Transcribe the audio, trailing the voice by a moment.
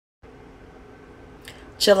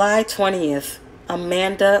July 20th,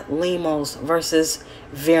 Amanda Lemos versus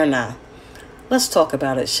Virna. Let's talk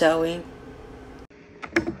about it, shall we?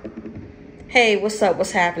 Hey, what's up?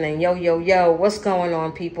 What's happening? Yo, yo, yo. What's going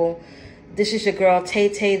on, people? This is your girl, Tay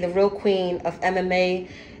Tay, the real queen of MMA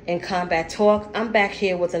and combat talk. I'm back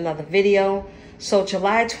here with another video. So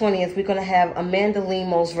July 20th, we're going to have Amanda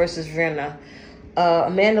Lemos versus Virna.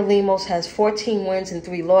 Amanda Lemos has 14 wins and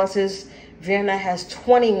 3 losses. Virna has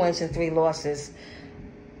 20 wins and 3 losses.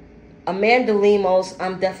 Amanda Lemos,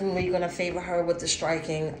 I'm definitely going to favor her with the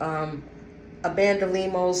striking. Amanda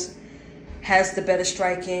Lemos has the better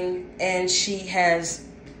striking, and she has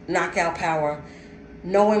knockout power.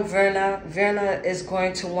 Knowing Virna, Virna is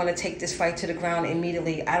going to want to take this fight to the ground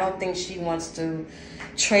immediately. I don't think she wants to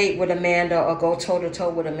trade with Amanda or go toe-to-toe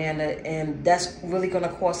with Amanda, and that's really going to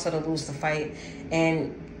cause her to lose the fight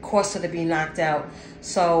and cause her to be knocked out.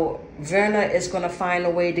 So Virna is going to find a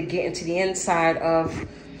way to get into the inside of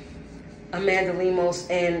Amanda Lemos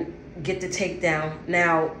and get the takedown.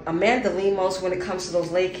 Now, Amanda Lemos, when it comes to those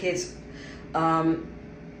leg kicks,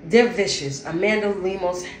 they're vicious. Amanda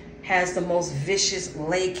Lemos has the most vicious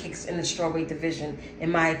leg kicks in the strawweight division, in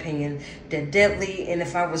my opinion. They're deadly, and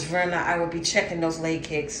if I was Virna, I would be checking those leg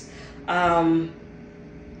kicks.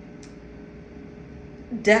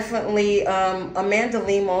 Definitely, Amanda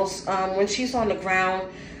Lemos, when she's on the ground,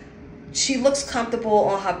 she looks comfortable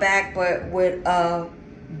on her back, but with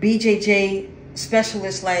BJJ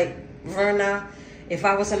specialists like Virna, if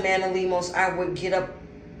I was Amanda Lemos, I would get up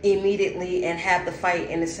immediately and have the fight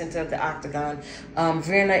in the center of the octagon.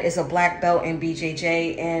 Virna is a black belt in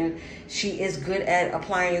BJJ, and she is good at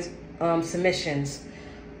applying submissions.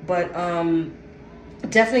 But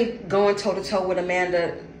definitely going toe-to-toe with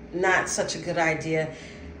Amanda, not such a good idea.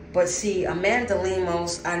 But see, Amanda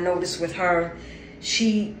Lemos, I noticed with her,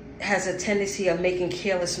 she has a tendency of making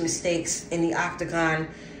careless mistakes in the octagon,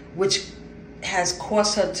 which has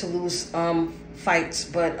caused her to lose fights.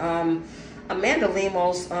 But Amanda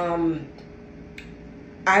Lemos,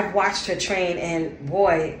 I've watched her train, and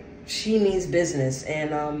boy, she means business.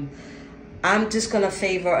 And I'm just going to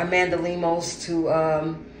favor Amanda Lemos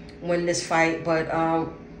to win this fight. But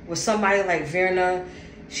with somebody like Virna,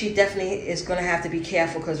 she definitely is going to have to be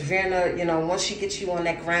careful, because Virna, you know, once she gets you on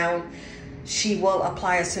that ground, she will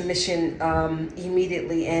apply a submission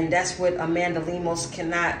immediately, and that's what Amanda Lemos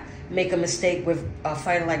cannot make a mistake with a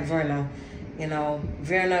fighter like Virna. You know,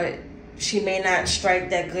 Virna, she may not strike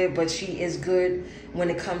that good, but she is good when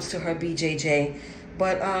it comes to her BJJ.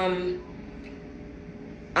 But I'm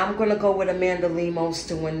going to go with Amanda Lemos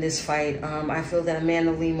to win this fight. I feel that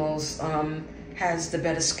Amanda Lemos has the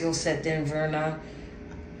better skill set than Virna.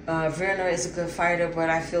 Virna is a good fighter, but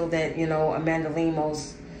I feel that, you know, Amanda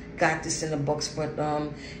Lemos got this in the books. But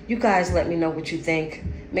you guys let me know what you think.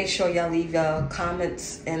 Make sure y'all leave your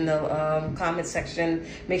comments in the comment section.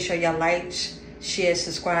 Make sure y'all like, share,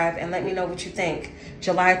 subscribe, and let me know what you think.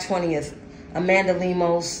 July 20th, Amanda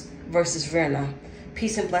Lemos versus Virna.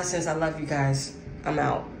 Peace and blessings. I love you guys. I'm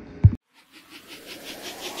out.